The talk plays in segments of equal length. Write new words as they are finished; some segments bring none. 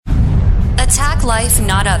Attack Life,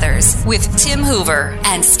 Not Others with Tim Hoover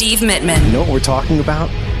and Steve Mittman. You know what we're talking about?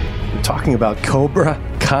 We're talking about Cobra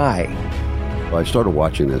Kai. I started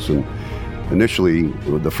watching this, and initially,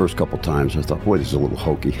 the first couple times, I thought, boy, this is a little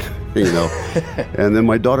hokey, And then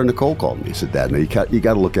my daughter, Nicole, called me and said, Dad, no, you got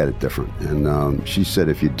to look at it different. And she said,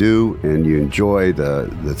 if you do, and you enjoy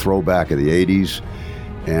the throwback of the 80s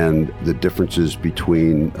and the differences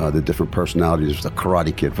between the different personalities of the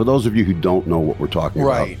Karate Kid. For those of you who don't know what we're talking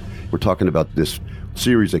about, we're talking about this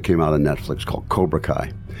series that came out on Netflix called Cobra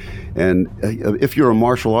Kai. And if you're a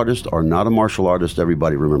martial artist or not a martial artist,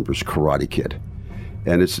 everybody remembers Karate Kid.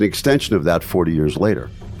 And it's an extension of that 40 years later.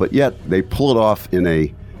 But yet they pull it off in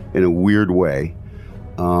a weird way.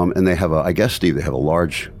 And they have I guess, Steve, they have a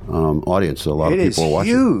large audience. A lot of people are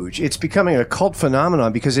watching. It is huge. It's becoming a cult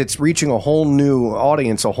phenomenon because it's reaching a whole new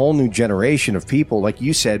audience, a whole new generation of people. Like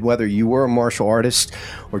you said, whether you were a martial artist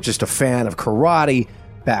or just a fan of karate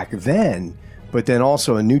back then, but then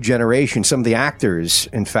also a new generation. Some of the actors,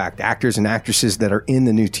 in fact, actors and actresses that are in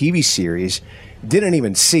the new TV series didn't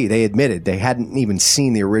even see. They admitted they hadn't even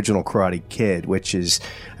seen the original Karate Kid, which is,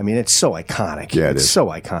 I mean, it's so iconic. Yeah, it's so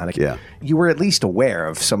iconic. Yeah. You were at least aware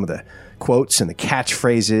of some of the quotes and the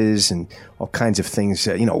catchphrases and all kinds of things,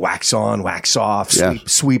 wax on, wax off,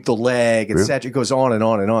 sweep the leg, etc. It goes on and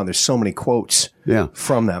on and on. There's so many quotes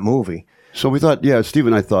from that movie. So we thought, Steve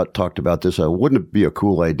and I talked about this. Wouldn't it be a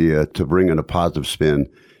cool idea to bring in a positive spin,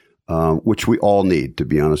 which we all need, to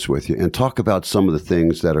be honest with you, and talk about some of the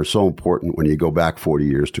things that are so important when you go back 40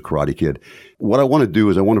 years to Karate Kid. What I want to do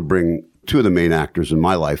is I want to bring two of the main actors in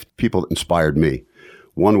my life, people that inspired me.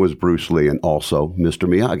 One was Bruce Lee and also Mr.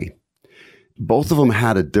 Miyagi. Both of them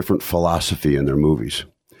had a different philosophy in their movies.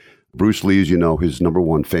 Bruce Lee, as you know, his number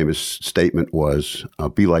one famous statement was,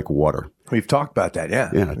 be like water. We've talked about that, yeah.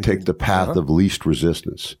 Yeah, take the path of least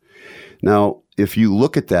resistance. Now, if you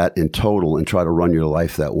look at that in total and try to run your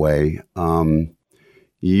life that way,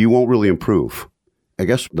 you won't really improve. I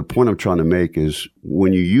guess the point I'm trying to make is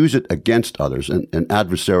when you use it against others in an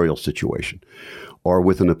adversarial situation or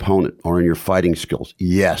with an opponent or in your fighting skills,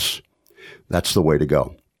 yes, that's the way to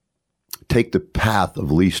go. Take the path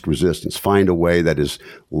of least resistance. Find a way that is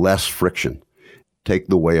less friction. Take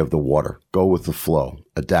the way of the water. Go with the flow.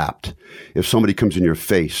 Adapt. If somebody comes in your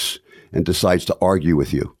face and decides to argue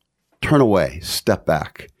with you, turn away. Step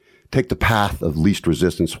back. Take the path of least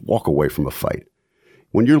resistance. Walk away from a fight.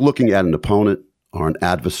 When you're looking at an opponent or an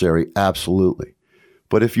adversary, absolutely.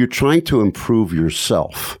 But if you're trying to improve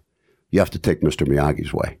yourself, you have to take Mr.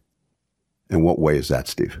 Miyagi's way. And what way is that,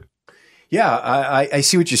 Steve? Yeah, I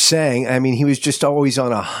see what you're saying. I mean, he was just always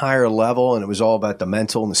on a higher level, and it was all about the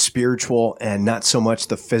mental and the spiritual and not so much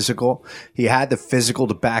the physical. He had the physical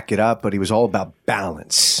to back it up, but he was all about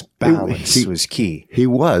balance. Balance was key. He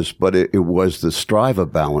was, but it was the strive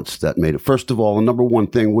of balance that made it. First of all, the number one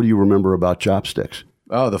thing, what do you remember about chopsticks?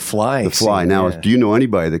 Oh, the flying. The fly. Now, do you know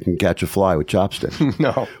anybody that can catch a fly with chopsticks?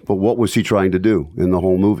 No. But what was he trying to do in the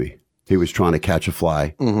whole movie? He was trying to catch a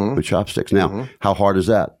fly with chopsticks. Now, how hard is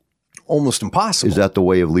that? Almost impossible. Is that the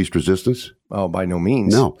way of least resistance? Oh, by no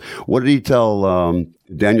means. No. What did he tell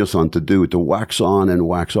Daniel-san to do? To wax on and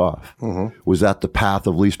wax off. Was that the path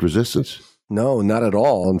of least resistance? No, not at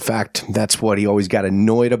all. In fact, that's what he always got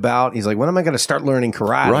annoyed about. He's like, when am I going to start learning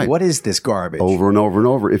karate? Right. What is this garbage? Over and over and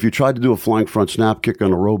over. If you tried to do a flying front snap kick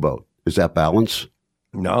on a rowboat, is that balance?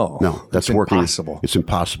 No. That's working. Impossible. It's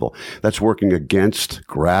impossible. That's working against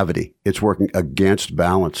gravity. It's working against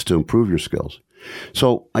balance to improve your skills.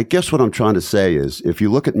 So I guess what I'm trying to say is if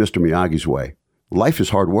you look at Mr. Miyagi's way, life is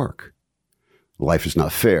hard work. Life is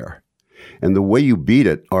not fair. And the way you beat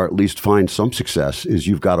it, or at least find some success, is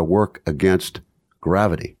you've got to work against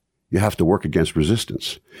gravity. You have to work against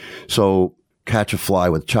resistance. So catch a fly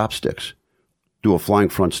with chopsticks, do a flying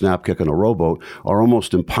front snap kick on a rowboat are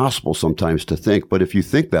almost impossible sometimes to think. But if you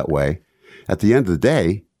think that way, at the end of the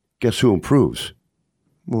day, guess who improves?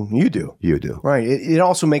 Well, you do. You do. Right. It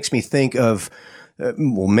also makes me think of,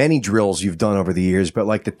 many drills you've done over the years, but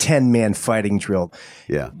like the 10-man fighting drill.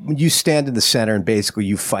 Yeah. You stand in the center and basically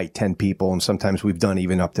you fight 10 people, and sometimes we've done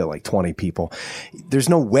even up to like 20 people. There's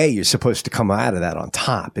no way you're supposed to come out of that on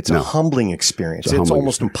top. It's a humbling experience. It's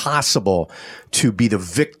almost impossible to be the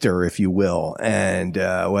victor, if you will, and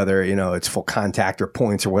whether, it's full contact or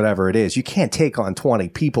points or whatever it is. You can't take on 20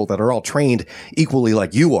 people that are all trained equally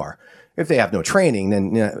like you are. If they have no training,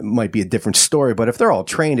 then it might be a different story. But if they're all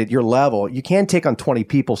trained at your level, you can't take on 20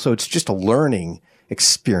 people. So it's just a learning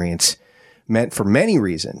experience meant for many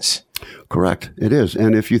reasons. Correct. It is.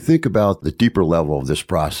 And if you think about the deeper level of this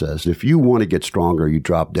process, if you want to get stronger, you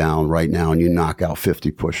drop down right now and you knock out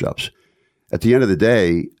 50 push-ups. At the end of the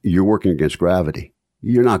day, you're working against gravity.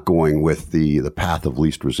 You're not going with the path of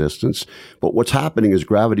least resistance. But what's happening is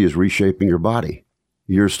gravity is reshaping your body.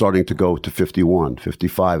 You're starting to go to 51,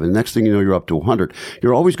 55, and the next thing you know, you're up to 100.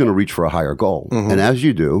 You're always going to reach for a higher goal. And as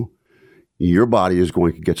you do, your body is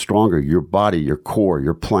going to get stronger. Your body, your core,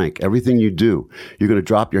 your plank, everything you do, you're going to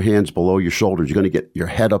drop your hands below your shoulders. You're going to get your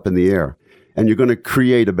head up in the air, and you're going to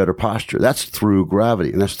create a better posture. That's through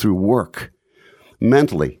gravity, and that's through work.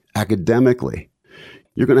 Mentally, academically,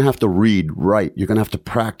 you're going to have to read, write. You're going to have to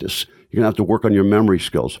practice. You're going to have to work on your memory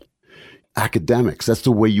skills. Academics, that's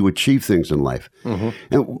the way you achieve things in life.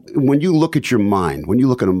 And when you look at your mind, when you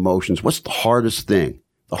look at emotions, what's the hardest thing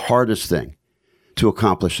to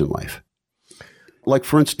accomplish in life? Like,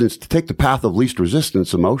 for instance, to take the path of least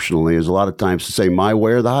resistance emotionally is a lot of times to say my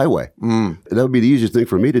way or the highway. That would be the easiest thing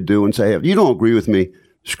for me to do and say, if you don't agree with me,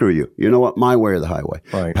 screw you. You know what? My way or the highway.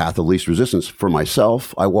 Right. Path of least resistance. For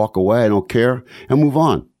myself, I walk away, I don't care, and move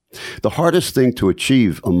on. The hardest thing to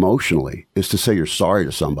achieve emotionally is to say you're sorry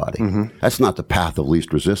to somebody. That's not the path of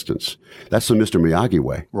least resistance. That's the Mr. Miyagi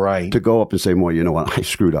way. Right. To go up and say, well, you know what? I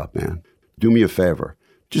screwed up, man. Do me a favor.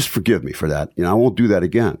 Just forgive me for that. I won't do that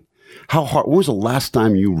again. How hard? When was the last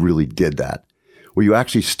time you really did that? Where you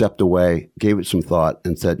actually stepped away, gave it some thought,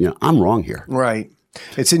 and said, I'm wrong here. Right.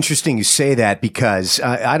 It's interesting you say that because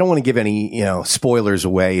I don't want to give any, spoilers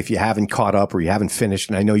away if you haven't caught up or you haven't finished.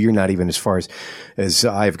 And I know you're not even as far as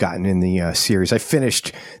I've gotten in the series. I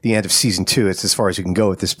finished the end of season 2. It's as far as you can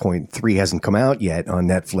go at this point. 3 hasn't come out yet on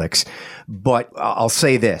Netflix. But I'll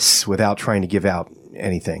say this without trying to give out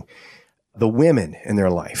anything. The women in their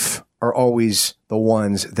life are always the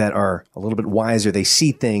ones that are a little bit wiser. They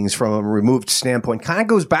see things from a removed standpoint. Kind of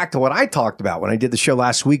goes back to what I talked about when I did the show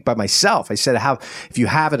last week by myself. I said if you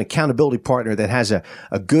have an accountability partner that has a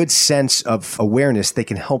good sense of awareness, they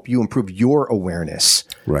can help you improve your awareness.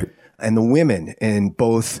 Right. And the women in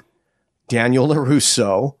both Daniel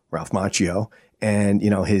LaRusso, Ralph Macchio, and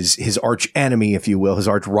his arch enemy, if you will, his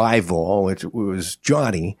arch rival, which was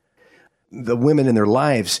Johnny, the women in their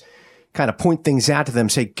lives kind of point things out to them,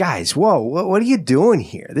 say, guys, whoa, what are you doing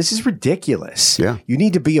here? This is ridiculous. Yeah. You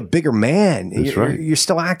need to be a bigger man. That's right. You're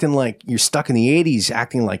still acting like you're stuck in the 80s,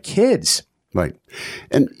 acting like kids. Right.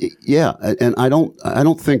 And and I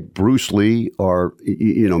don't think Bruce Lee or,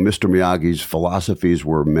 Mr. Miyagi's philosophies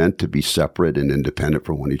were meant to be separate and independent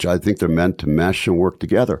from one another. I think they're meant to mesh and work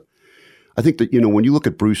together. I think that, when you look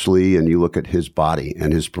at Bruce Lee and you look at his body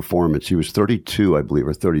and his performance, he was 32, I believe,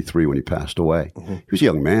 or 33 when he passed away. He was a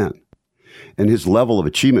young man. And his level of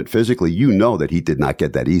achievement physically, that he did not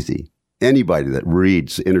get that easy. Anybody that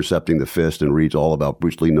reads Intercepting the Fist and reads all about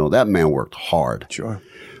Bruce Lee, that man worked hard. Sure.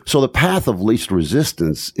 So the path of least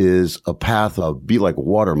resistance is a path of be like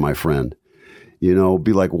water, my friend. Be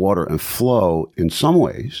like water and flow in some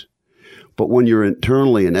ways. But when you're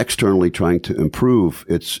internally and externally trying to improve,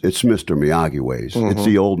 it's Mr. Miyagi ways. It's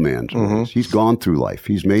the old man's ways. He's gone through life.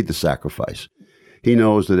 He's made the sacrifice. He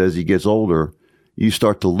knows that as he gets older, you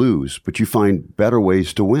start to lose, but you find better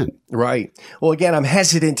ways to win. Right. Well, again, I'm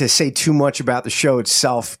hesitant to say too much about the show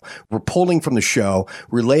itself. We're pulling from the show,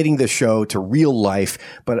 relating the show to real life.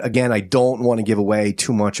 But again, I don't want to give away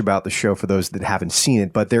too much about the show for those that haven't seen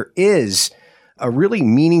it. But there is a really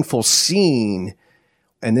meaningful scene,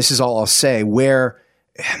 and this is all I'll say, where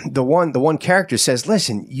the one character says,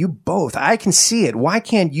 listen, you both, I can see it. Why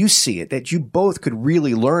can't you see it? That you both could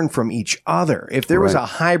really learn from each other. If there was a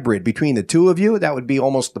hybrid between the two of you, that would be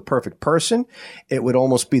almost the perfect person. It would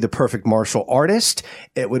almost be the perfect martial artist.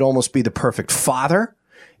 It would almost be the perfect father.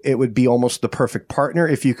 It would be almost the perfect partner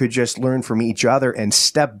if you could just learn from each other and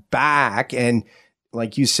step back and,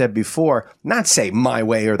 like you said before, not say my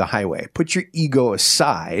way or the highway. Put your ego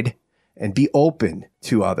aside and be open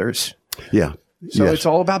to others. Yeah. So It's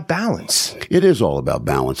all about balance. It is all about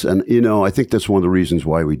balance. And, I think that's one of the reasons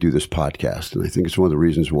why we do this podcast. And I think it's one of the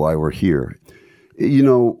reasons why we're here.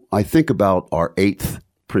 I think about our 8th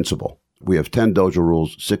principle. We have 10 dojo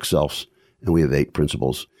rules, 6 selves, and we have 8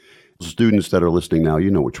 principles. Students that are listening now, you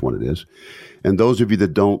know which one it is. And those of you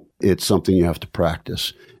that don't, it's something you have to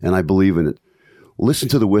practice. And I believe in it. Listen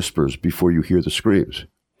to the whispers before you hear the screams.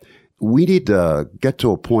 We need to get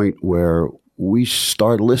to a point where we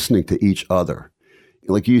start listening to each other.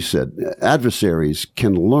 Like you said, adversaries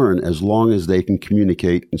can learn as long as they can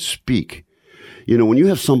communicate and speak. When you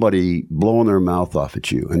have somebody blowing their mouth off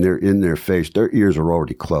at you and they're in their face, their ears are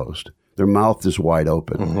already closed. Their mouth is wide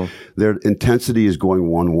open. Their intensity is going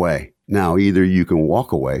one way. Now, either you can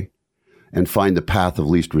walk away and find the path of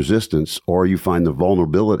least resistance, or you find the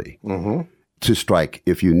vulnerability to strike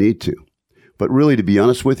if you need to. But really, to be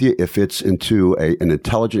honest with you, if it's into an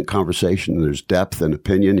intelligent conversation, and there's depth and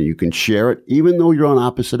opinion, and you can share it, even though you're on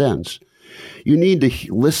opposite ends, You need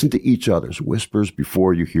to listen to each other's whispers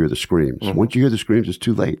before you hear the screams. Mm-hmm. Once you hear the screams, it's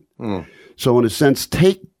too late. Mm. So in a sense,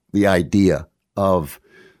 take the idea of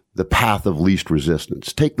the path of least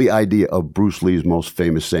resistance. Take the idea of Bruce Lee's most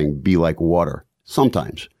famous saying, be like water,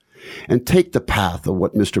 sometimes. And take the path of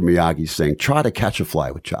what Mr. Miyagi's saying, try to catch a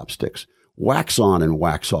fly with chopsticks. Wax on and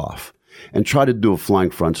wax off. And try to do a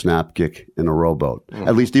flying front snap kick in a rowboat. Mm-hmm.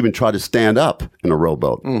 At least even try to stand up in a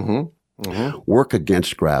rowboat. Mm-hmm. Mm-hmm. Work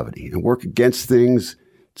against gravity and work against things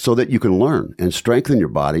so that you can learn and strengthen your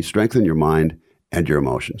body, strengthen your mind and your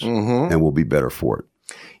emotions. Mm-hmm. And we'll be better for it.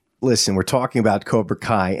 Listen, we're talking about Cobra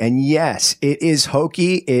Kai, and yes, it is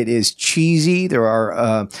hokey. It is cheesy. There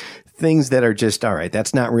are things that are just, all right,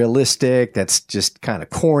 that's not realistic. That's just kind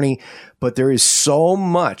of corny. But there is so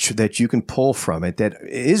much that you can pull from it that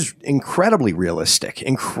is incredibly realistic.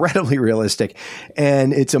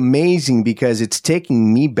 And it's amazing because it's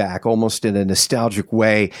taking me back almost in a nostalgic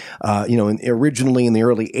way. Originally in the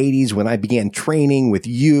early 80s when I began training with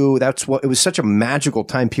you, it was such a magical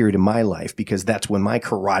time period in my life because that's when my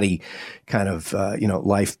karate kind of,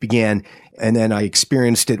 life began. And then I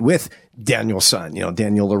experienced it with Daniel's son,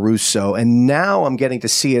 Daniel LaRusso. And now I'm getting to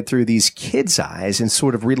see it through these kids' eyes and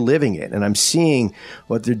sort of reliving it. And I'm seeing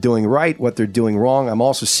what they're doing right, what they're doing wrong. I'm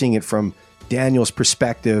also seeing it from Daniel's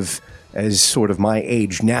perspective as sort of my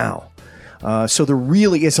age now. So there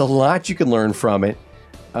really is a lot you can learn from it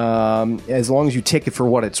as long as you take it for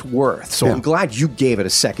what it's worth. So yeah. I'm glad you gave it a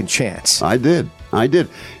second chance. I did.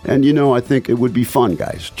 And, I think it would be fun,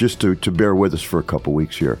 guys, just to bear with us for a couple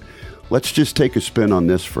weeks here. Let's just take a spin on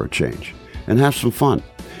this for a change and have some fun.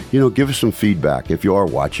 Give us some feedback if you are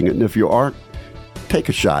watching it. And if you aren't, take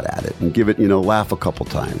a shot at it and give it, laugh a couple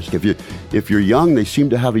times. If you're young, they seem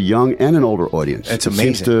to have a young and an older audience. It's amazing.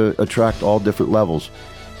 It seems to attract all different levels.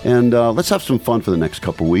 And let's have some fun for the next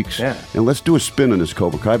couple weeks. Yeah. And let's do a spin on this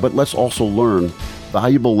Cobra Kai, but let's also learn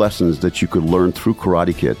valuable lessons that you could learn through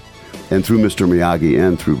Karate Kid and through Mr. Miyagi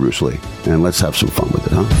and through Bruce Lee. And let's have some fun with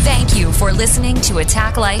it, huh? Thank you for listening to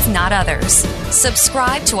Attack Life, Not Others.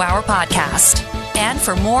 Subscribe to our podcast. And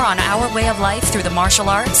for more on our way of life through the martial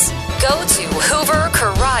arts, go to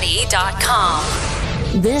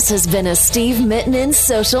hooverkarate.com. This has been a Steve Mittinen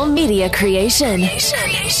social media creation.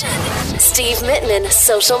 SteveMittinen,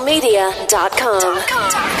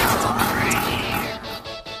 socialmedia.com.